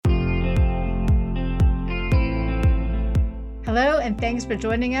Hello, and thanks for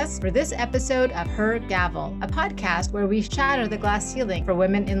joining us for this episode of Her Gavel, a podcast where we shatter the glass ceiling for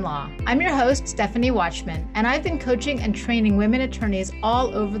women in law. I'm your host, Stephanie Watchman, and I've been coaching and training women attorneys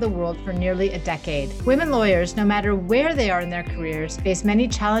all over the world for nearly a decade. Women lawyers, no matter where they are in their careers, face many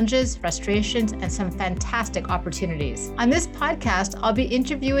challenges, frustrations, and some fantastic opportunities. On this podcast, I'll be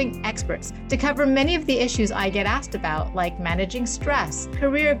interviewing experts to cover many of the issues I get asked about, like managing stress,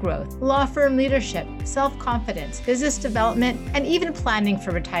 career growth, law firm leadership, self-confidence, business development, and even planning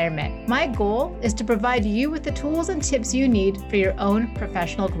for retirement. My goal is to provide you with the tools and tips you need for your own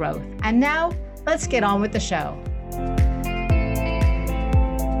professional growth. And now, let's get on with the show.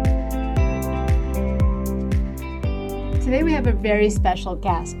 Today we have a very special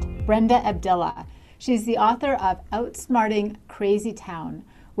guest, Brenda Abdillah. She's the author of Outsmarting Crazy Town,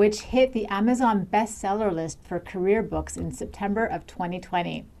 which hit the Amazon bestseller list for career books in September of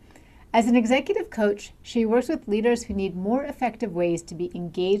 2020. As an executive coach, she works with leaders who need more effective ways to be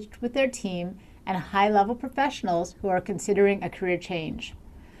engaged with their team and high-level professionals who are considering a career change.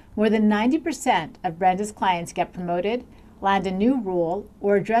 More than 90% of Brenda's clients get promoted, land a new role,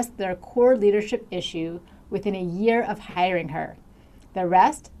 or address their core leadership issue within a year of hiring her. The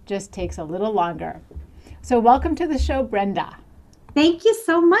rest just takes a little longer. So welcome to the show, Brenda. Thank you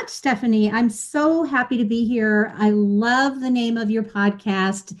so much, Stephanie. I'm so happy to be here. I love the name of your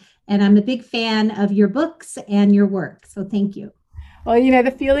podcast, and I'm a big fan of your books and your work. So thank you. Well,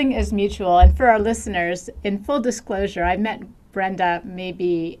 the feeling is mutual. And for our listeners, in full disclosure, I met Brenda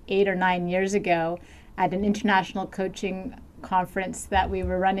maybe 8 or 9 years ago at an international coaching conference that we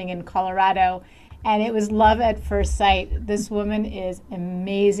were running in Colorado. And it was love at first sight. This woman is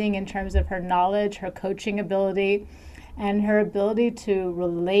amazing in terms of her knowledge, her coaching ability, and her ability to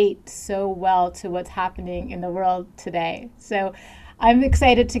relate so well to what's happening in the world today. So I'm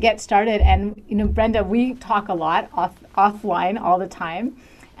excited to get started. And, Brenda, we talk a lot offline all the time.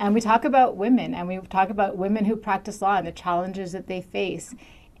 And we talk about women, and we talk about women who practice law and the challenges that they face.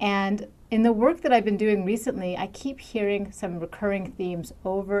 And in the work that I've been doing recently, I keep hearing some recurring themes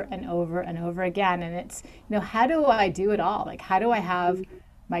over and over and over again. And it's, how do I do it all? Like, how do I have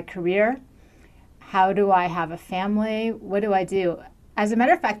my career? How do I have a family? What do I do? As a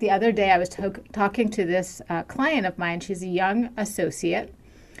matter of fact, the other day I was talking to this client of mine. She's a young associate,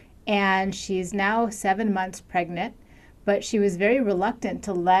 and she's now 7 months pregnant, but she was very reluctant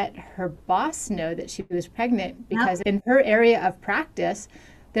to let her boss know that she was pregnant because in her area of practice,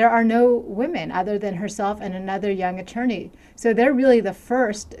 there are no women other than herself and another young attorney. So they're really the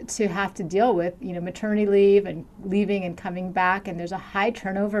first to have to deal with, maternity leave and leaving and coming back. And there's a high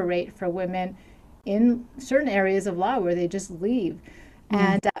turnover rate for women in certain areas of law where they just leave.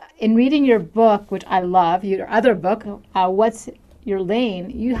 And in reading your book, which I love, your other book, What's Your Lane,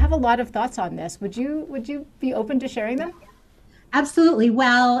 you have a lot of thoughts on this. Would you be open to sharing them? Absolutely.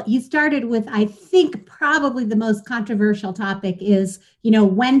 Well, you started with, I think, probably the most controversial topic is,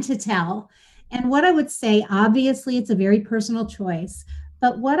 when to tell. And what I would say, obviously, it's a very personal choice.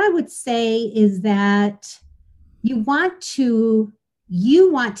 But what I would say is that you want to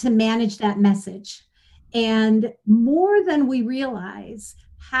manage that message. And more than we realize,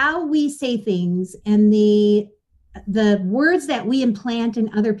 how we say things and the words that we implant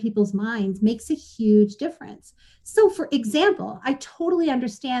in other people's minds makes a huge difference. So for example, I totally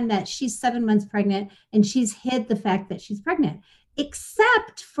understand that she's 7 months pregnant and she's hid the fact that she's pregnant,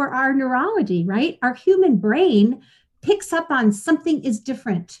 except for our neurology, right? Our human brain picks up on something is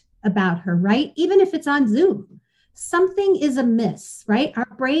different about her, right? Even if it's on Zoom. Something is amiss, right? Our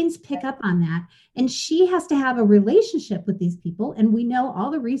brains pick up on that. And she has to have a relationship with these people. And we know all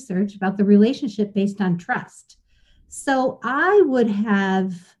the research about the relationship based on trust. So I would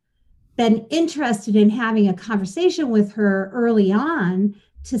have been interested in having a conversation with her early on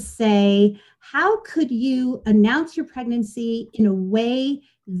to say, how could you announce your pregnancy in a way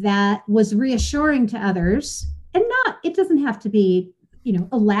that was reassuring to others? And it doesn't have to be,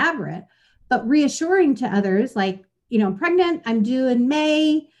 elaborate, but reassuring to others, like, I'm pregnant, I'm due in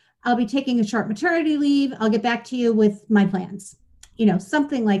May, I'll be taking a short maternity leave, I'll get back to you with my plans,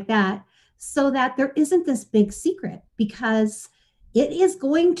 something like that, so that there isn't this big secret, because it is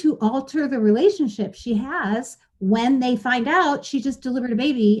going to alter the relationship she has when they find out she just delivered a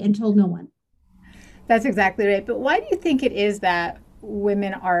baby and told no one. That's exactly right. But why do you think it is that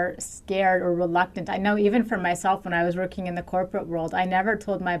women are scared or reluctant? I know even for myself, when I was working in the corporate world, I never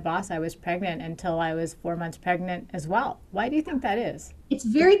told my boss I was pregnant until I was 4 months pregnant as well. Why do you think that is? It's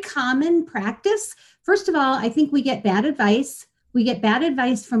very common practice. First of all, I think we get bad advice. We get bad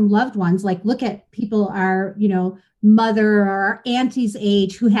advice from loved ones. Like, look at people, our, mother or our auntie's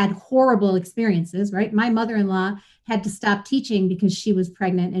age who had horrible experiences, right? My mother-in-law had to stop teaching because she was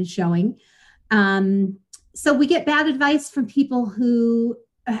pregnant and showing. So we get bad advice from people who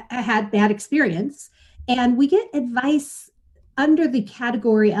had bad experience, and we get advice under the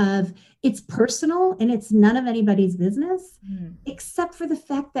category of it's personal and it's none of anybody's business, except for the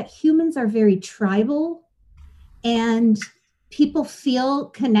fact that humans are very tribal and people feel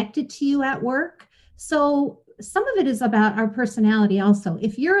connected to you at work. So some of it is about our personality also.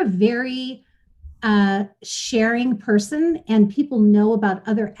 If you're a very sharing person and people know about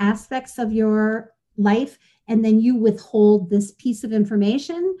other aspects of your life, and then you withhold this piece of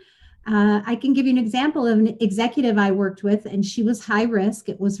information. I can give you an example of an executive I worked with, and she was high risk.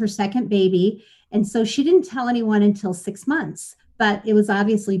 It was her second baby. And so she didn't tell anyone until 6 months, but it was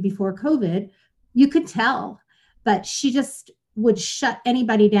obviously before COVID. You could tell, but she just would shut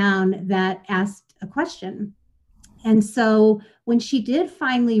anybody down that asked a question. And so when she did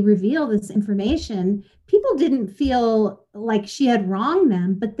finally reveal this information, people didn't feel like she had wronged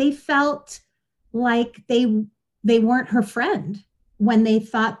them, but they felt like they weren't her friend when they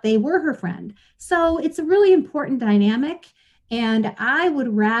thought they were her friend. So it's a really important dynamic. And I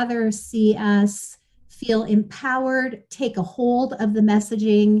would rather see us feel empowered, take a hold of the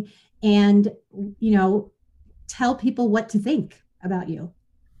messaging, and, tell people what to think about you.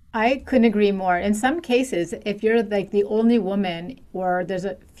 I couldn't agree more. In some cases, if you're like the only woman or there's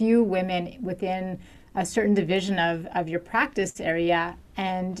a few women within a certain division of your practice area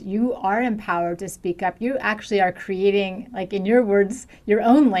and you are empowered to speak up, you actually are creating, like in your words, your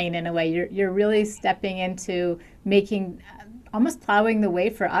own lane in a way. You're really stepping into making, almost plowing the way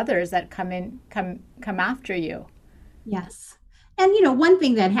for others that come after you. Yes. And, one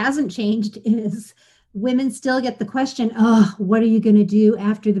thing that hasn't changed is women still get the question, oh, what are you going to do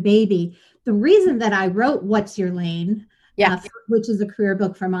after the baby? The reason that I wrote What's Your Lane, which is a career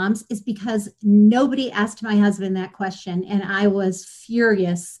book for moms, is because nobody asked my husband that question. And I was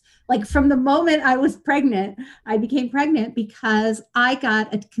furious. Like from the moment I was pregnant, I became pregnant because I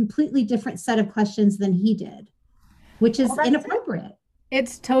got a completely different set of questions than he did, which is inappropriate.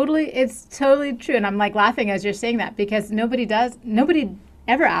 It's totally true. And I'm like laughing as you're saying that because nobody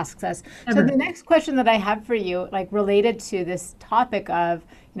ever asks us. Ever. So the next question that I have for you, like related to this topic of,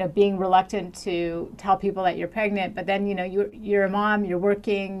 being reluctant to tell people that you're pregnant, but then, you're a mom, you're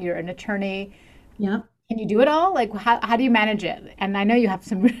working, you're an attorney. Yeah. Can you do it all? Like, how do you manage it? And I know you have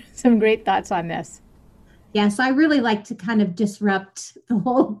some great thoughts on this. Yes, I really like to kind of disrupt the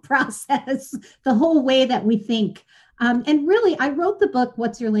whole process, the whole way that we think. And really, I wrote the book,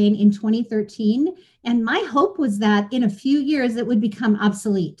 What's Your Lane, in 2013. And my hope was that in a few years, it would become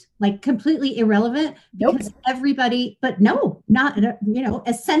obsolete, like completely irrelevant because everybody, but no, not,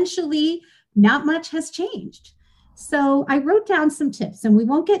 essentially not much has changed. So I wrote down some tips and we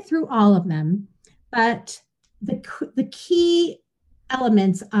won't get through all of them, but the key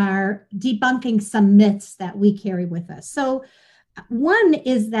elements are debunking some myths that we carry with us. So one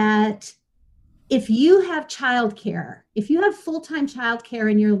is that if you have childcare, if you have full-time childcare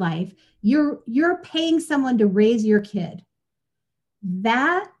in your life, you're paying someone to raise your kid.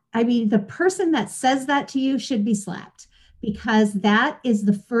 The person that says that to you should be slapped because that is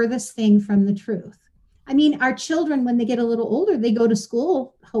the furthest thing from the truth. Our children, when they get a little older, they go to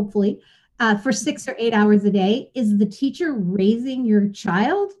school, hopefully, for 6 or 8 hours a day. Is the teacher raising your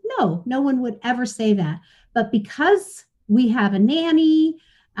child? No one would ever say that. But because we have a nanny,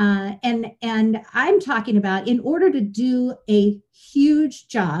 and I'm talking about in order to do a huge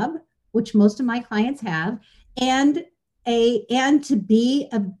job, which most of my clients have, and to be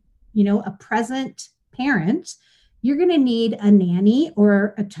a present parent, you're going to need a nanny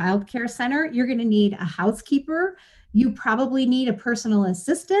or a child care center. You're going to need a housekeeper. You probably need a personal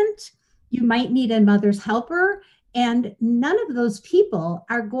assistant. You might need a mother's helper. And none of those people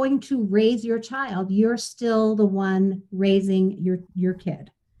are going to raise your child. You're still the one raising your kid.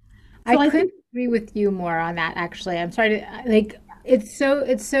 So I couldn't agree with you more on that, actually. I'm sorry to it's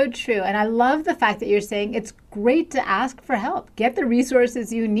so true. And I love the fact that you're saying it's great to ask for help. Get the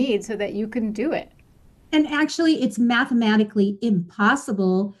resources you need so that you can do it. And actually, it's mathematically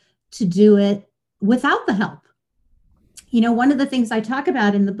impossible to do it without the help. One of the things I talk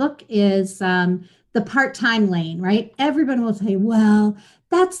about in the book is the part-time lane, right? Everyone will say, well,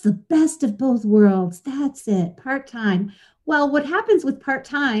 that's the best of both worlds. That's it, part-time. Well, what happens with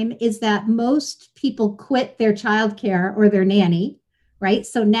part-time is that most people quit their childcare or their nanny, right?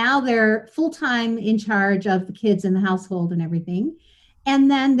 So now they're full-time in charge of the kids in the household and everything. And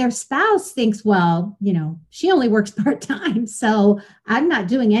then their spouse thinks, well, she only works part-time, so I'm not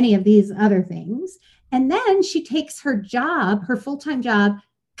doing any of these other things. And then she takes her job, her full-time job,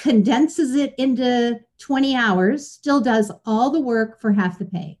 condenses it into 20 hours, still does all the work for half the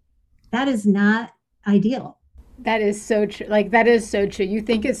pay. That is not ideal. That is so true. Like that is so true. You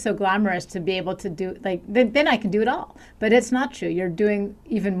think it's so glamorous to be able to do like then I can do it all, but it's not true. You're doing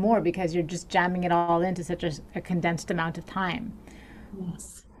even more because you're just jamming it all into such a condensed amount of time.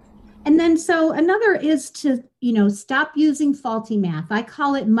 Yes. And then so another is to, stop using faulty math. I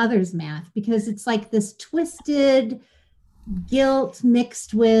call it mother's math because it's like this twisted guilt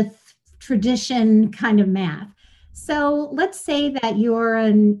mixed with tradition kind of math. So let's say that you're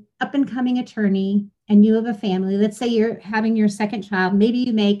an up and coming attorney and you have a family. Let's say you're having your second child. Maybe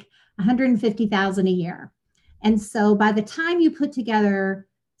you make 150,000 a year. And so by the time you put together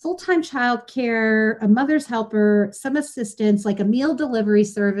full-time childcare, a mother's helper, some assistance, like a meal delivery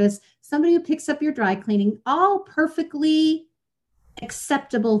service, somebody who picks up your dry cleaning, all perfectly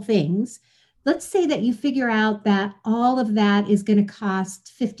acceptable things. Let's say that you figure out that all of that is going to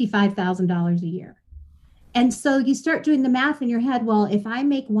cost $55,000 a year. And so you start doing the math in your head. Well, if I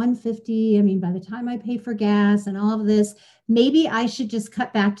make 150, I mean, by the time I pay for gas and all of this, maybe I should just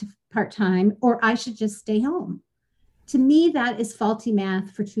cut back to part-time or I should just stay home. To me, that is faulty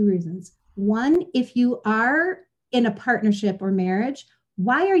math for two reasons. One, if you are in a partnership or marriage,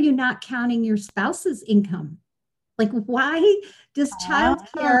 why are you not counting your spouse's income? Like, why does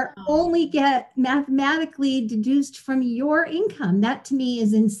childcare only get mathematically deduced from your income? That to me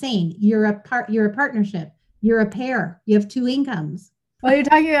is insane. You're a partnership. You're a pair. You have two incomes. Well,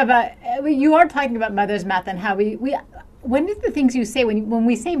 you are talking about mother's math and how we one of the things you say when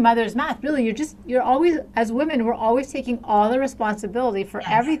we say mother's math, really you're always, as women, we're always taking all the responsibility for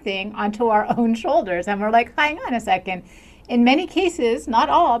everything onto our own shoulders, and we're like, hang on a second. In many cases, not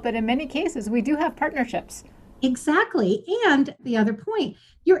all, but in many cases, we do have partnerships. Exactly. And the other point,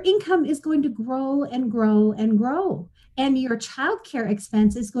 your income is going to grow and grow and grow. And your childcare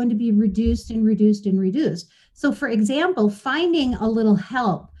expense is going to be reduced and reduced and reduced. So, for example, finding a little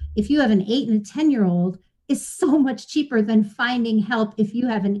help if you have an 8 and a 10-year-old is so much cheaper than finding help if you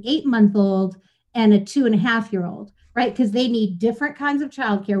have an 8-month-old and a 2.5-year-old, right? Because they need different kinds of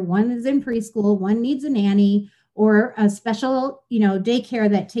childcare. One is in preschool, one needs a nanny or a special, daycare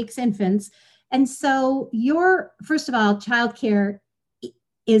that takes infants. And so first of all, childcare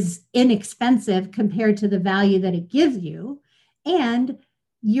is inexpensive compared to the value that it gives you. And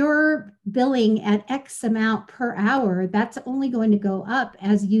you're billing at X amount per hour. That's only going to go up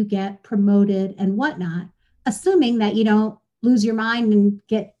as you get promoted and whatnot, assuming that you don't lose your mind and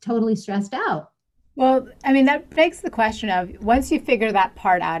get totally stressed out. Well, I mean, that begs the question of once you figure that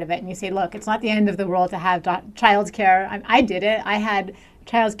part out of it and you say, look, it's not the end of the world to have childcare. I did it. I had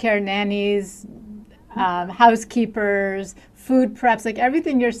childcare nannies, housekeepers, food preps, like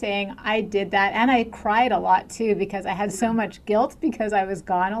everything you're saying, I did that. And I cried a lot too because I had so much guilt because I was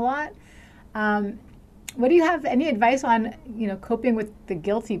gone a lot. What do you have any advice on, coping with the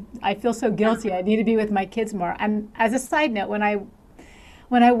guilty? I feel so guilty. I need to be with my kids more. And as a side note, when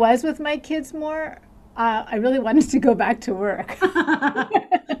I was with my kids more, I really wanted to go back to work.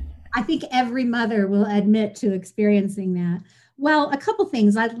 I think every mother will admit to experiencing that. Well, a couple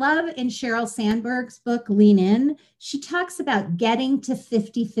things. I love in Sheryl Sandberg's book, Lean In, she talks about getting to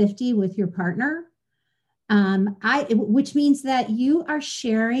 50-50 with your partner, which means that you are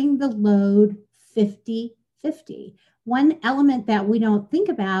sharing the load 50-50. One element that we don't think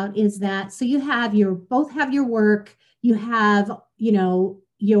about is that, so both have your work, you have,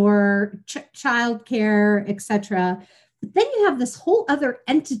 your child care, etc. But then you have this whole other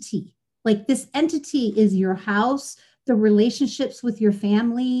entity. Like this entity is your house, the relationships with your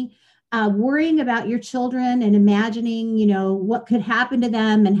family, worrying about your children and imagining, what could happen to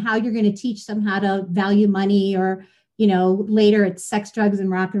them and how you're going to teach them how to value money or, later it's sex, drugs,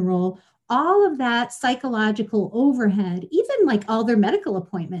 and rock and roll. All of that psychological overhead, even like all their medical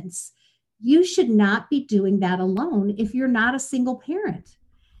appointments, you should not be doing that alone if you're not a single parent.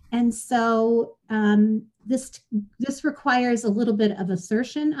 And so this requires a little bit of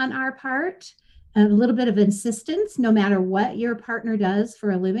assertion on our part, a little bit of insistence, no matter what your partner does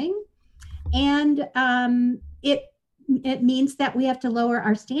for a living. And it means that we have to lower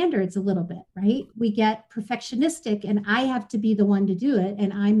our standards a little bit, right? We get perfectionistic and I have to be the one to do it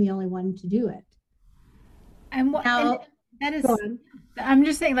and I'm the only one to do it. And Now, that is, I'm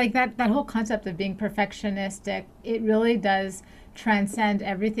just saying like that whole concept of being perfectionistic, it really does transcend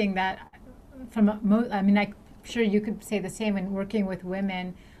everything that I'm sure you could say the same when working with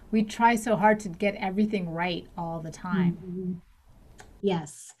women. We try so hard to get everything right all the time. Mm-hmm.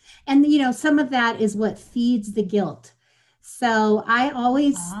 Yes. And, some of that is what feeds the guilt. So I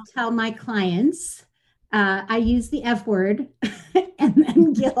always tell my clients, I use the F word and then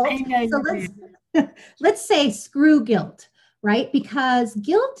I guilt. know So you do. let's say screw guilt, right? Because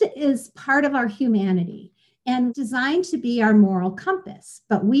guilt is part of our humanity and designed to be our moral compass,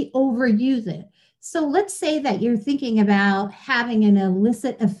 but we overuse it. So let's say that you're thinking about having an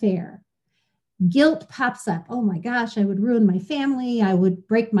illicit affair. Guilt pops up. Oh my gosh, I would ruin my family. I would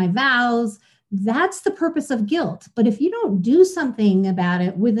break my vows. That's the purpose of guilt. But if you don't do something about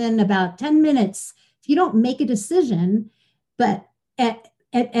it within about 10 minutes, if you don't make a decision, but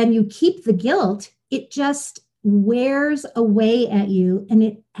and you keep the guilt, it just wears away at you and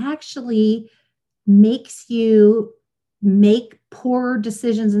it actually makes you make poor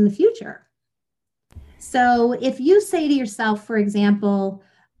decisions in the future. So if you say to yourself, for example,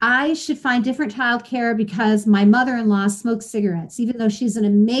 I should find different childcare because my mother-in-law smokes cigarettes, even though she's an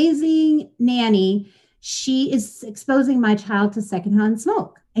amazing nanny, she is exposing my child to secondhand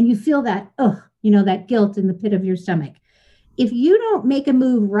smoke. And you feel that, that guilt in the pit of your stomach. If you don't make a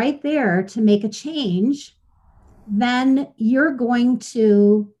move right there to make a change, then you're going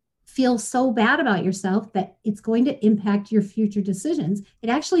to feel so bad about yourself that it's going to impact your future decisions. It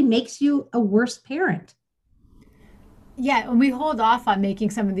actually makes you a worse parent. Yeah, and we hold off on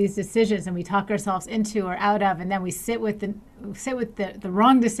making some of these decisions and we talk ourselves into or out of, and then we sit with the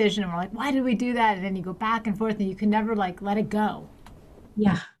wrong decision and we're like, why did we do that? And then you go back and forth and you can never like let it go.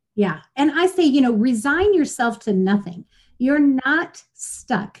 Yeah, yeah. And I say, resign yourself to nothing. You're not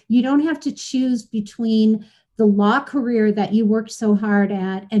stuck. You don't have to choose between the law career that you worked so hard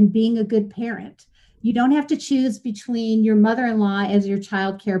at and being a good parent. You don't have to choose between your mother-in-law as your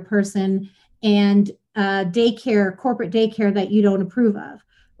child care person and daycare, corporate daycare that you don't approve of,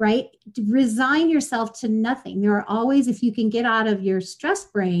 right? Resign yourself to nothing. There are always, if you can get out of your stress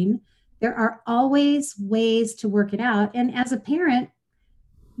brain, there are always ways to work it out. And as a parent,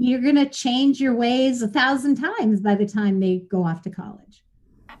 you're going to change your ways 1,000 times by the time they go off to college.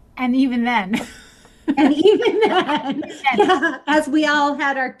 And even then, And even then, yeah, as we all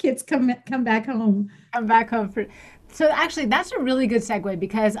had our kids come back home. I'm back home for. So actually, that's a really good segue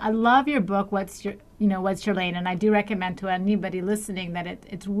because I love your book. What's your lane? And I do recommend to anybody listening that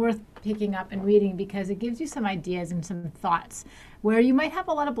it's worth picking up and reading because it gives you some ideas and some thoughts where you might have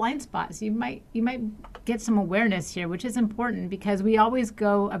a lot of blind spots. You might get some awareness here, which is important because we always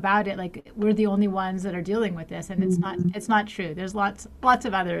go about it like we're the only ones that are dealing with this, and it's not true. There's lots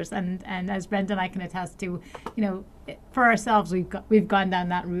of others, and as Brenda and I can attest to, for ourselves we've gone down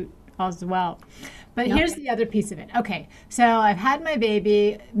that route as well. But Yep. here's the other piece of it. Okay, so I've had my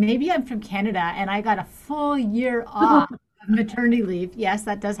baby. Maybe I'm from Canada and I got a full year off of maternity leave. Yes,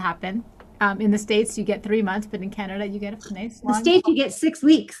 that does happen. In the States, you get 3 months, but in Canada, you get a nice The long. state, you get 6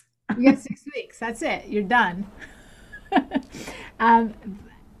 weeks. You get 6 weeks. That's it. You're done. um,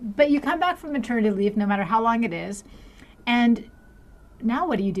 but you come back from maternity leave, no matter how long it is, and now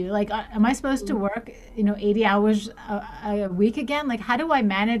what do you do? Like, am I supposed to work, 80 hours a week again? Like, how do I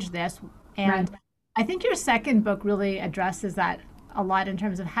manage this? Right. And I think your second book really addresses that a lot in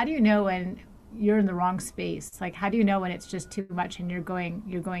terms of how do you know when you're in the wrong space? Like, how do you know when it's just too much and you're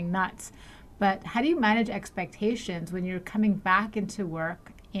going nuts? But how do you manage expectations when you're coming back into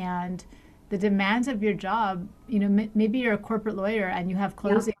work and the demands of your job? Maybe you're a corporate lawyer and you have Yeah.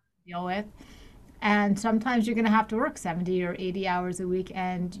 closing to deal with, and sometimes you're going to have to work 70 or 80 hours a week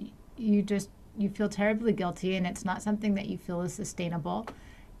and you feel terribly guilty and it's not something that you feel is sustainable.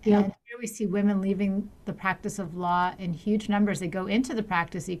 And Yep. here we see women leaving the practice of law in huge numbers. They go into the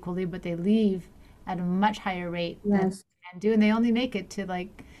practice equally, but they leave at a much higher rate than Yes. men do, and they only make it to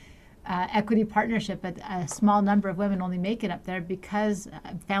like equity partnership, but a small number of women only make it up there because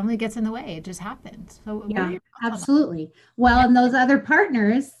family gets in the way. It just happens. So, what are Yeah, your thoughts on that? absolutely. Well, and those other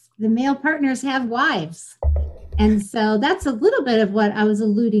partners, the male partners have wives. And so that's a little bit of what I was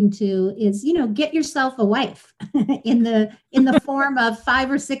alluding to is, get yourself a wife in the form of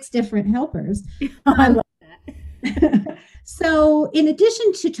 5 or 6 different helpers. I Um, love that. so in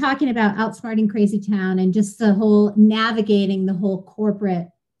addition to talking about outsmarting Crazy Town and just the whole navigating the whole corporate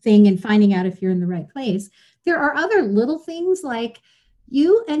thing and finding out if you're in the right place, there are other little things like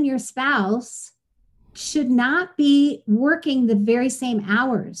you and your spouse should not be working the very same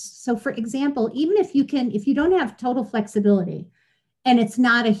hours. So for example, even if you don't have total flexibility and it's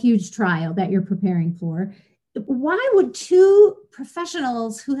not a huge trial that you're preparing for, why would two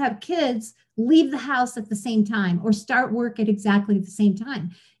professionals who have kids leave the house at the same time or start work at exactly the same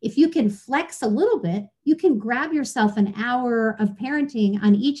time? If you can flex a little bit, you can grab yourself an hour of parenting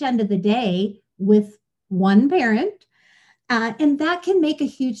on each end of the day with one parent, and that can make a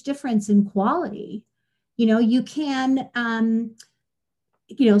huge difference in quality. You can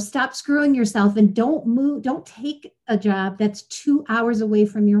stop screwing yourself and don't take a job that's 2 hours away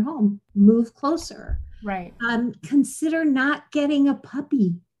from your home. Move closer. Right. Consider not getting a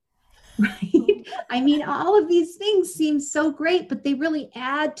puppy. Right. I mean, all of these things seem so great, but they really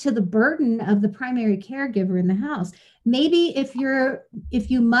add to the burden of the primary caregiver in the house. Maybe if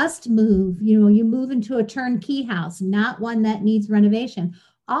you must move, you move into a turnkey house, not one that needs renovation.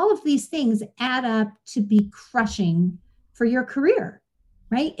 All of these things add up to be crushing for your career,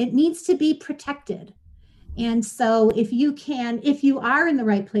 right? It needs to be protected. And so if you are in the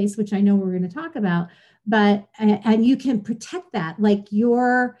right place, which I know we're going to talk about, but and you can protect that,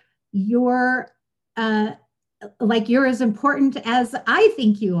 you're like you're as important as I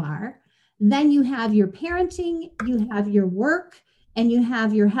think you are, then you have your parenting, you have your work, and you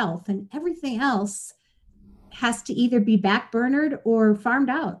have your health, and everything else has to either be backburnered or farmed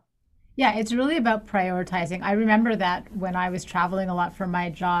out. Yeah, it's really about prioritizing. I remember that when I was traveling a lot for my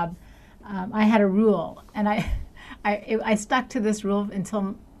job, I had a rule, and I stuck to this rule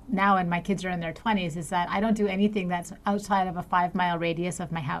until now, and my kids are in their 20s, is that I don't do anything that's outside of a 5 mile radius of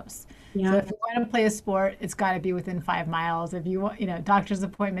my house. So Yeah. if you want to play a sport, it's got to be within 5 miles. If you want, doctor's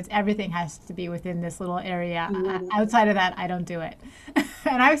appointments, everything has to be within this little area. Outside of that, I don't do it.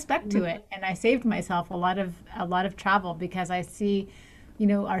 And I stuck to it, and I saved myself a lot of travel because I see,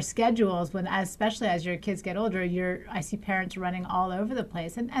 our schedules when, especially as your kids get older, I see parents running all over the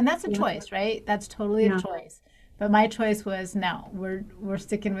place, and that's a Yeah. choice, right? That's totally a Yeah. choice. But my choice was no, we're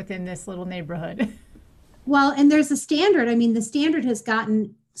sticking within this little neighborhood. Well, and there's a standard. I mean, the standard has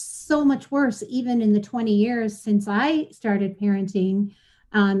gotten so much worse, even in the 20 years since I started parenting.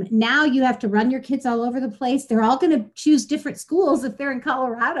 Now you have to run your kids all over the place. They're all going to choose different schools if they're in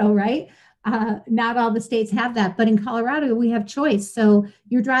Colorado, right? Not all the states have that, but in Colorado, we have choice. So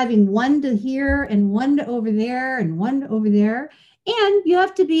you're driving one to here and one to over there and one to over there. And you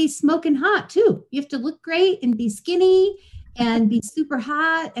have to be smoking hot too. You have to look great and be skinny and be super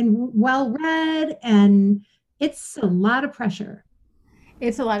hot and well read. And it's a lot of pressure.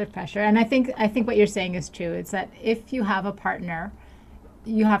 It's a lot of pressure, and I think what you're saying is true. It's that if you have a partner,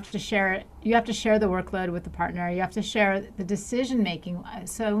 you have to share it. You have to share the workload with the partner. You have to share the decision making.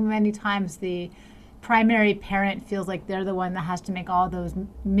 So many times the primary parent feels like they're the one that has to make all those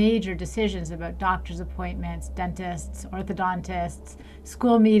major decisions about doctor's appointments, dentists, orthodontists,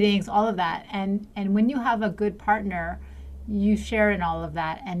 school meetings, all of that. And when you have a good partner, you share in all of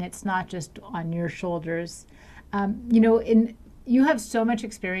that, and it's not just on your shoulders. In you have so much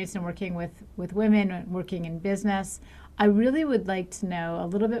experience in working with women, working in business. I really would like to know a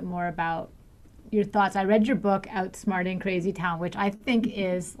little bit more about your thoughts. I read your book, Outsmarting Crazy Town, which I think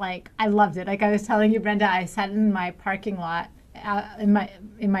is like, I loved it. Like I was telling you, Brenda, I sat in my parking lot, in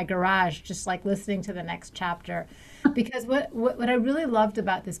my garage, just like listening to the next chapter, because what I really loved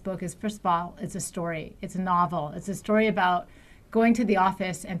about this book is, first of all, it's a story. It's a novel. It's a story about going to the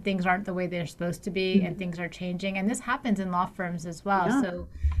office and things aren't the way they're supposed to be, and things are changing. And this happens in law firms as well. Yeah. So,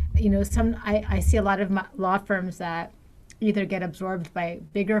 I see a lot of law firms that either get absorbed by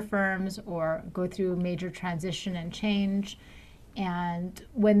bigger firms or go through major transition and change. And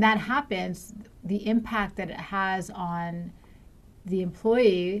when that happens, the impact that it has on the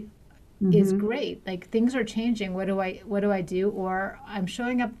employee is great. Like things are changing. What do I do? Or I'm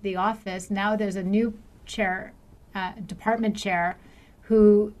showing up at the office. Now there's a new chair, department chair,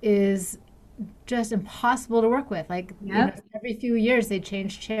 who is just impossible to work with. Like Yep. every few years they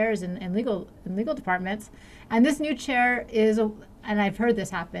change chairs in legal departments, and this new chair and I've heard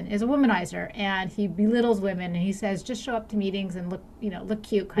this happen, is a womanizer, and he belittles women, and he says just show up to meetings and look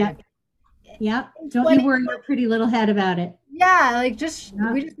cute, kind Yep. of. Yep. In Don't you 20, worry your pretty little head about it. yeah, like just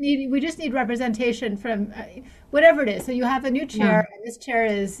Yep. we just need representation from whatever it is. So you have a new Yeah. chair, and this chair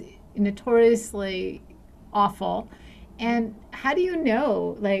is notoriously awful. And how do you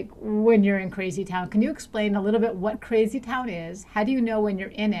know, like, when you're in Crazy Town? Can you explain a little bit what Crazy Town is? How do you know when you're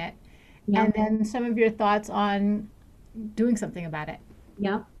in it? And Yep. then some of your thoughts on doing something about it.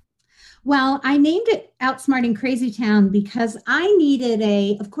 Yep. Well, I named it Outsmarting Crazy Town because I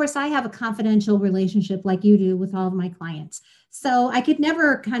needed of course, I have a confidential relationship like you do with all of my clients. So I could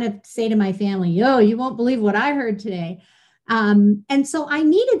never kind of say to my family, yo, you won't believe what I heard today. And so I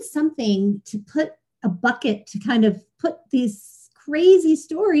needed something to put a bucket to kind of put these crazy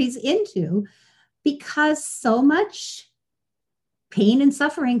stories into because so much pain and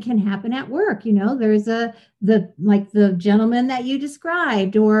suffering can happen at work. There's the gentleman that you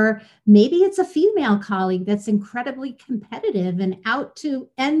described, or maybe it's a female colleague that's incredibly competitive and out to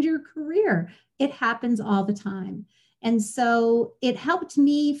end your career. It happens all the time. And so it helped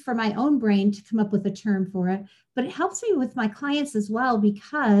me for my own brain to come up with a term for it, but it helps me with my clients as well,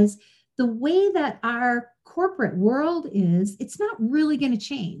 because the way that our corporate world is, it's not really going to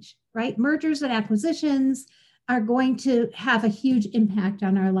change, right? Mergers and acquisitions are going to have a huge impact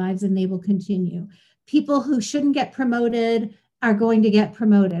on our lives, and they will continue. People who shouldn't get promoted are going to get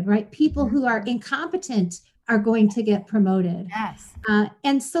promoted, right? People who are incompetent are going to get promoted. Yes.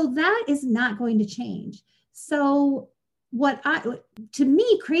 And so that is not going to change. So to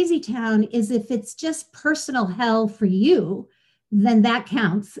me, Crazy Town is, if it's just personal hell for you, then that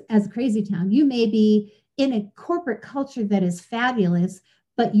counts as Crazy Town. You may be in a corporate culture that is fabulous,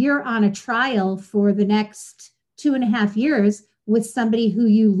 but you're on a trial for the next 2.5 years with somebody who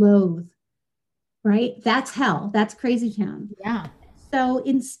you loathe, right? That's hell. That's Crazy Town. Yeah. So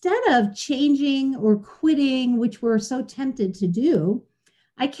instead of changing or quitting, which we're so tempted to do,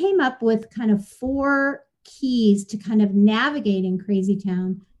 I came up with kind of 4 keys to kind of navigating Crazy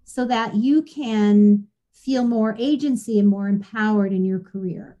Town so that you can feel more agency and more empowered in your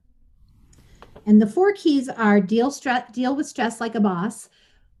career. And the 4 keys are: deal with stress like a boss.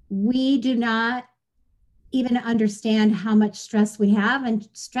 We do not even understand how much stress we have, and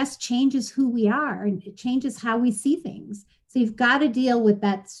stress changes who we are, and it changes how we see things. So you've got to deal with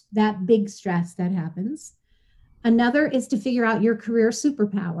that big stress that happens. Another is to figure out your career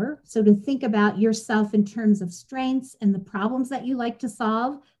superpower. So to think about yourself in terms of strengths and the problems that you like to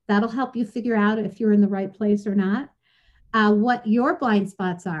solve. That'll help you figure out if you're in the right place or not. What your blind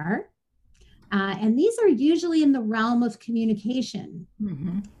spots are. And these are usually in the realm of communication.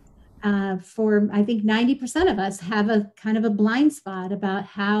 For, I think, 90% of us have a kind of a blind spot about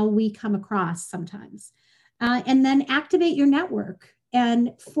how we come across sometimes. And then activate your network.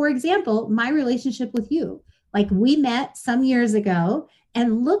 And for example, my relationship with you, like, we met some years ago,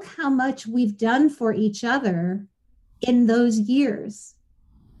 and look how much we've done for each other in those years.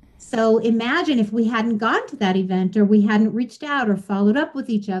 So imagine if we hadn't gone to that event, or we hadn't reached out or followed up with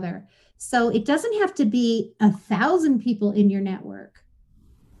each other. So it doesn't have to be 1,000 people in your network,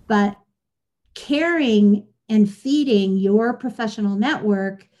 but caring and feeding your professional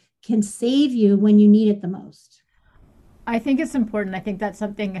network can save you when you need it the most. I think it's important. I think that's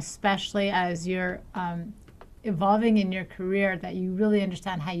something, especially as you're evolving in your career, that you really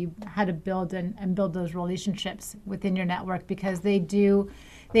understand how to build and build those relationships within your network, because they do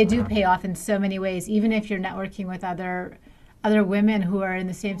pay off in so many ways. Even if you're networking with other women who are in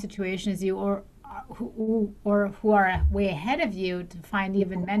the same situation as you, or who are way ahead of you, to find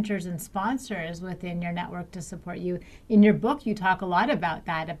even mentors and sponsors within your network to support you. In your book, you talk a lot about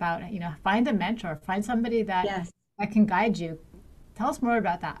that, about, find a mentor, find somebody that can guide you. Tell us more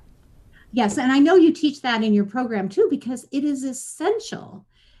about that. Yes, and I know you teach that in your program too, because it is essential.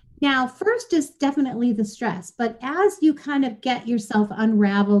 Now, first is definitely the stress, but as you kind of get yourself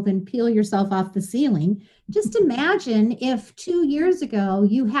unraveled and peel yourself off the ceiling, just imagine if 2 years ago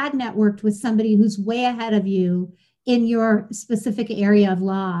you had networked with somebody who's way ahead of you in your specific area of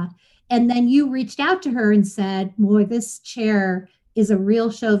law, and then you reached out to her and said, boy, this chair is a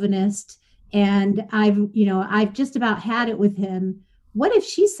real chauvinist, and I've just about had it with him. What if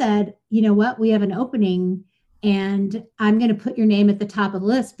she said, you know what, we have an opening, and I'm going to put your name at the top of the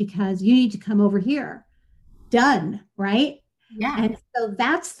list because you need to come over here. Done, right? Yeah. And so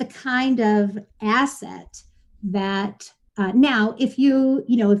that's the kind of asset that now, if you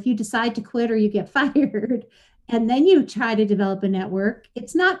decide to quit or you get fired, and then you try to develop a network,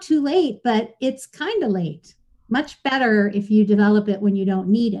 it's not too late, but it's kind of late. Much better if you develop it when you don't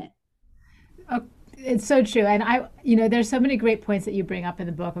need it. It's so true. And there's so many great points that you bring up in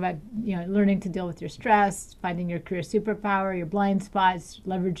the book about, learning to deal with your stress, finding your career superpower, your blind spots,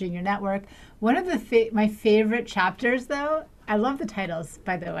 leveraging your network. One of my favorite chapters, though, I love the titles,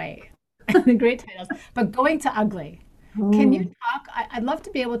 by the way, the great titles, but Going to Ugly. Oh. Can you talk? I'd love to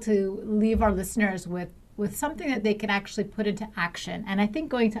be able to leave our listeners with something that they can actually put into action. And I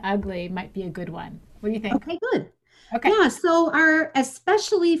think Going to Ugly might be a good one. What do you think? Okay, good. Okay. Yeah, so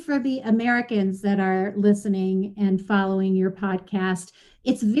especially for the Americans that are listening and following your podcast,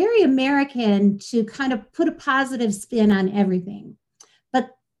 it's very American to kind of put a positive spin on everything.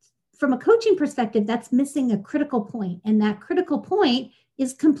 But from a coaching perspective, that's missing a critical point. And that critical point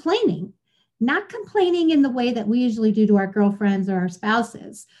is complaining, not complaining in the way that we usually do to our girlfriends or our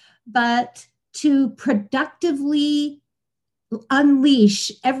spouses, but to productively unleash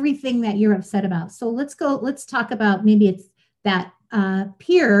everything that you're upset about. So let's talk about, maybe it's that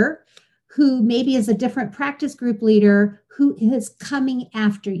peer who maybe is a different practice group leader who is coming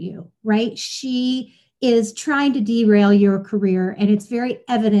after you, right? She is trying to derail your career, and it's very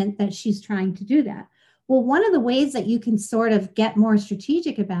evident that she's trying to do that. Well, one of the ways that you can sort of get more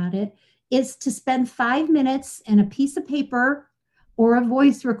strategic about it is to spend 5 minutes and a piece of paper or a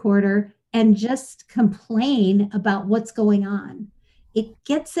voice recorder and just complain about what's going on. It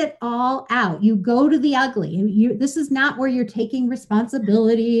gets it all out. You go to the ugly. This is not where you're taking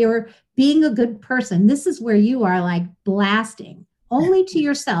responsibility or being a good person. This is where you are like blasting only to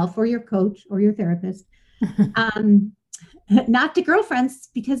yourself or your coach or your therapist, um, not to girlfriends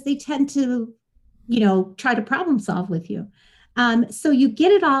because they tend to, try to problem solve with you. So you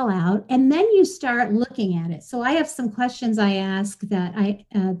get it all out, and then you start looking at it. So I have some questions I ask that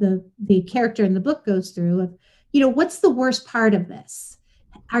the character in the book goes through of, what's the worst part of this?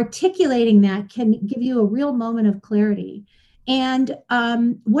 Articulating that can give you a real moment of clarity. And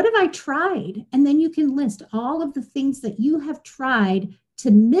what have I tried? And then you can list all of the things that you have tried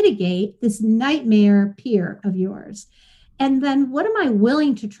to mitigate this nightmare peer of yours. And then what am I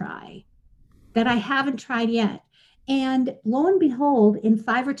willing to try that I haven't tried yet? And lo and behold, in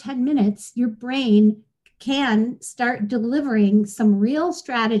 5 or 10 minutes, your brain can start delivering some real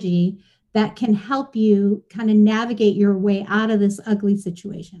strategy that can help you kind of navigate your way out of this ugly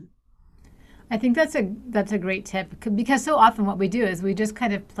situation. I think that's a great tip because so often what we do is we just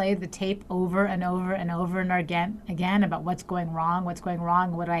kind of play the tape over and over and over and again about what's going wrong,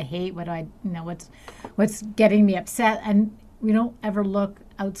 what do I hate, what do I, what's getting me upset, and we don't ever look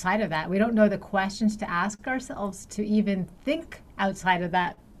outside of that. We don't know the questions to ask ourselves to even think outside of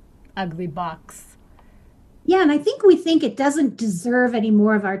that ugly box. Yeah, and I think we think it doesn't deserve any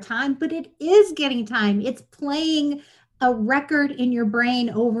more of our time, but it is getting time. It's playing a record in your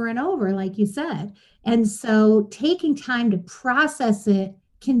brain over and over, like you said. And so taking time to process it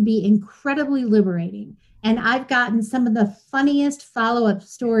can be incredibly liberating. And I've gotten some of the funniest follow-up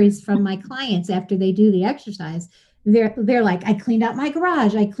stories from my clients after they do the exercise. They're like, I cleaned out my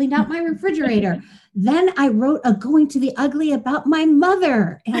garage, I cleaned out my refrigerator. Then I wrote a going to the ugly about my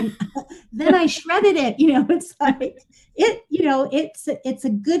mother. And then I shredded it. It's like it's a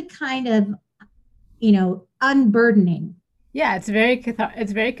good kind of, unburdening. Yeah, it's very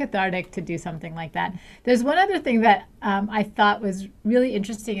cathartic to do something like that. There's one other thing that I thought was really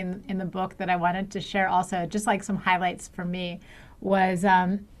interesting in the book that I wanted to share also, just like some highlights for me, was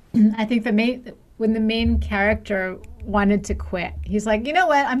I think when the main character wanted to quit, he's like, you know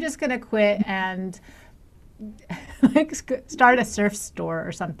what, I'm just going to quit and like start a surf store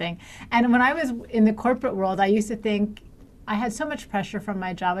or something. And when I was in the corporate world, I used to think I had so much pressure from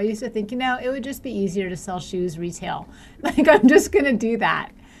my job. I used to think, it would just be easier to sell shoes retail. Like I'm just going to do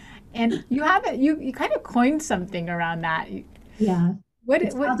that. And you have it. You kind of coined something around that. Yeah.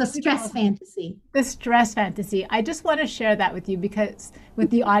 It's called the stress fantasy. The stress fantasy. I just want to share that with you with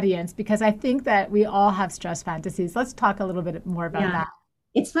the audience, because I think that we all have stress fantasies. Let's talk a little bit more about that.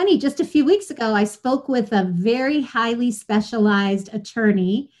 It's funny. Just a few weeks ago, I spoke with a very highly specialized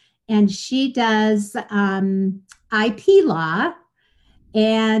attorney, and she does IP law,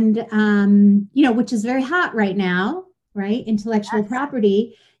 and which is very hot right now, right? Intellectual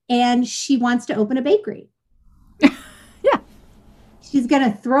property, and she wants to open a bakery. She's going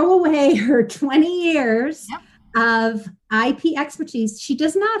to throw away her 20 years of IP expertise. She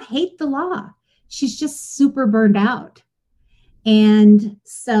does not hate the law. She's just super burned out. And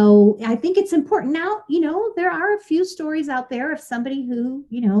so I think it's important now, there are a few stories out there of somebody who,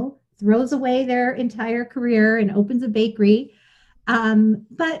 throws away their entire career and opens a bakery.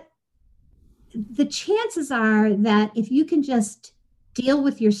 But the chances are that if you can just deal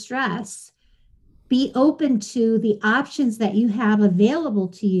with your stress, be open to the options that you have available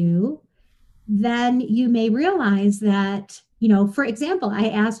to you, then you may realize that, for example, I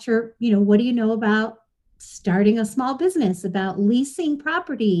asked her, what do you know about starting a small business, about leasing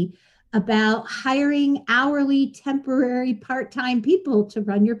property, about hiring hourly, temporary, part-time people to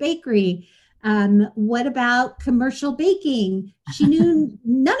run your bakery? What about commercial baking? She knew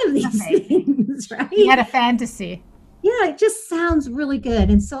none of these things, right? He had a fantasy. Yeah, it just sounds really good.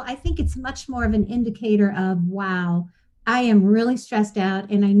 And so I think it's much more of an indicator of, wow, I am really stressed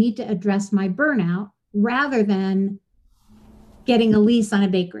out and I need to address my burnout rather than getting a lease on a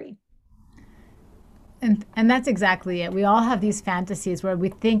bakery. And that's exactly it. We all have these fantasies where we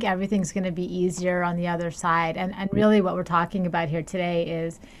think everything's going to be easier on the other side. And really what we're talking about here today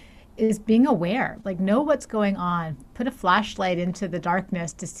is being aware, like know what's going on, put a flashlight into the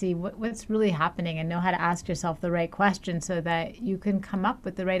darkness to see what's really happening and know how to ask yourself the right questions so that you can come up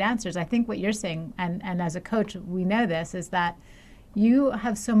with the right answers. I think what you're saying, and as a coach, we know this, is that you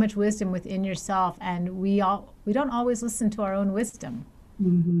have so much wisdom within yourself, and we don't always listen to our own wisdom.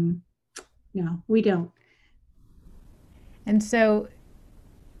 Mm-hmm. No, we don't. And so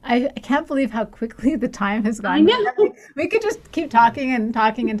I can't believe how quickly the time has gone. I know. We could just keep talking and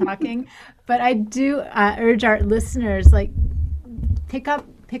talking and talking, but I do urge our listeners, like, pick up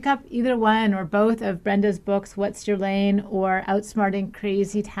either one or both of Brenda's books, What's Your Lane or Outsmarting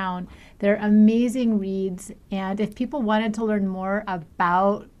Crazy Town. They're amazing reads. And if people wanted to learn more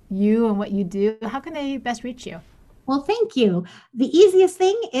about you and what you do, how can they best reach you? Well, thank you. The easiest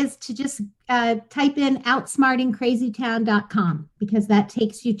thing is to just type in outsmartingcrazytown.com because that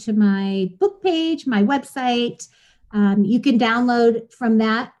takes you to my book page, my website. You can download from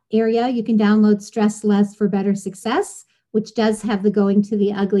that area. You can download Stress Less for Better Success, which does have the Going to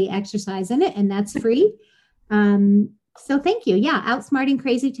the Ugly exercise in it, and that's free. So thank you. Yeah,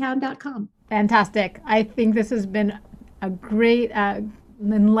 outsmartingcrazytown.com. Fantastic. I think this has been a great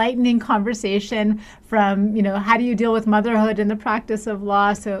enlightening conversation from, how do you deal with motherhood and the practice of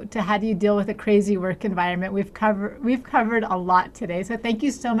law, so to how do you deal with a crazy work environment. We've covered a lot today. So thank you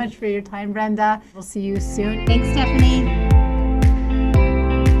so much for your time, Brenda. We'll see you soon. Thanks, Stephanie.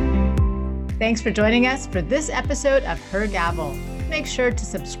 Thanks for joining us for this episode of Her Gavel. Make sure to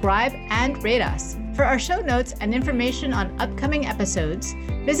subscribe and rate us. For our show notes and information on upcoming episodes,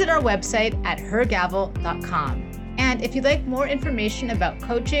 visit our website at hergavel.com. And if you'd like more information about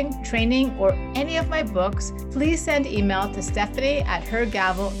coaching, training, or any of my books, please send email to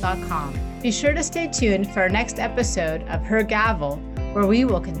stephanie@hergavel.com. Be sure to stay tuned for our next episode of Her Gavel, where we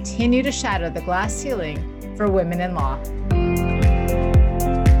will continue to shatter the glass ceiling for women in law.